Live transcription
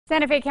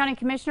Santa Fe County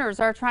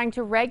Commissioners are trying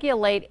to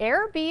regulate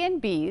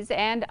Airbnbs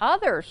and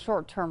other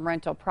short-term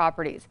rental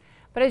properties.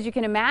 But as you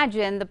can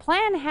imagine, the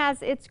plan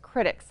has its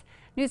critics.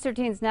 News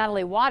 13's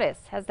Natalie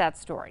Wattis has that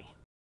story.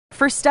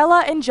 For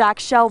Stella and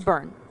Jack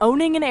Shelburne,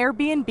 owning an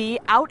Airbnb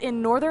out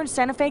in northern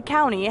Santa Fe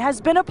County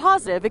has been a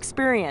positive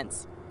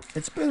experience.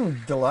 It's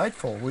been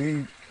delightful.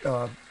 We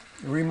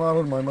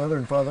remodeled my mother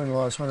and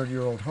father-in-law's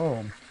 100-year-old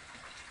home,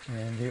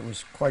 and it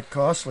was quite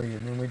costly,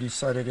 and then we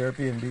decided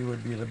Airbnb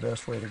would be the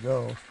best way to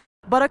go.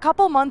 But a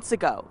couple months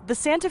ago, the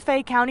Santa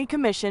Fe County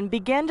Commission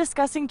began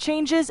discussing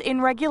changes in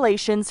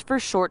regulations for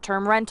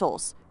short-term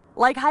rentals,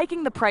 like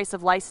hiking the price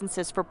of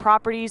licenses for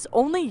properties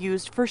only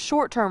used for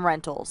short-term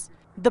rentals.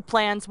 The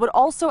plans would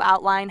also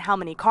outline how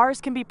many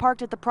cars can be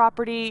parked at the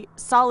property,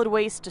 solid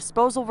waste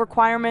disposal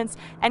requirements,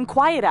 and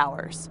quiet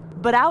hours.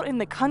 But out in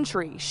the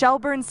country,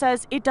 Shelburne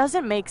says it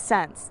doesn't make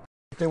sense.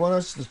 They want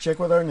us to check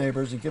with our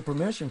neighbors and get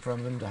permission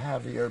from them to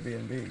have the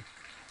Airbnb.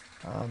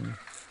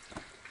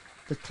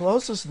 The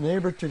closest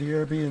neighbor to the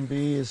Airbnb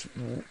is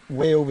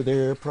way over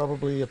there,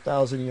 probably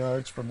 1,000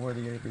 yards from where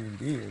the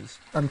Airbnb is.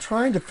 I'm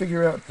trying to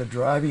figure out the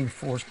driving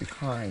force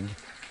behind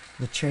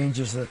the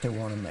changes that they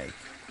want to make,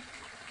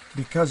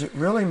 because it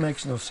really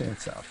makes no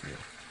sense out here.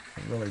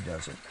 It really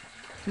doesn't.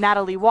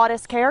 Natalie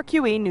Wattis,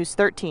 KRQE News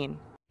 13.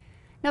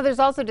 Now, there's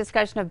also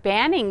discussion of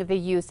banning the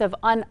use of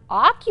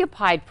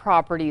unoccupied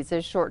properties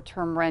as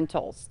short-term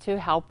rentals to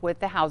help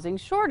with the housing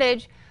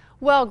shortage,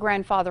 while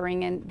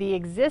grandfathering in the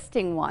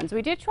existing ones.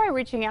 We did try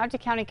reaching out to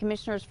county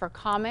commissioners for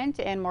comment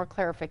and more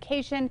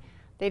clarification.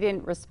 They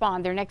didn't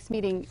respond. Their next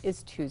meeting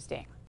is Tuesday.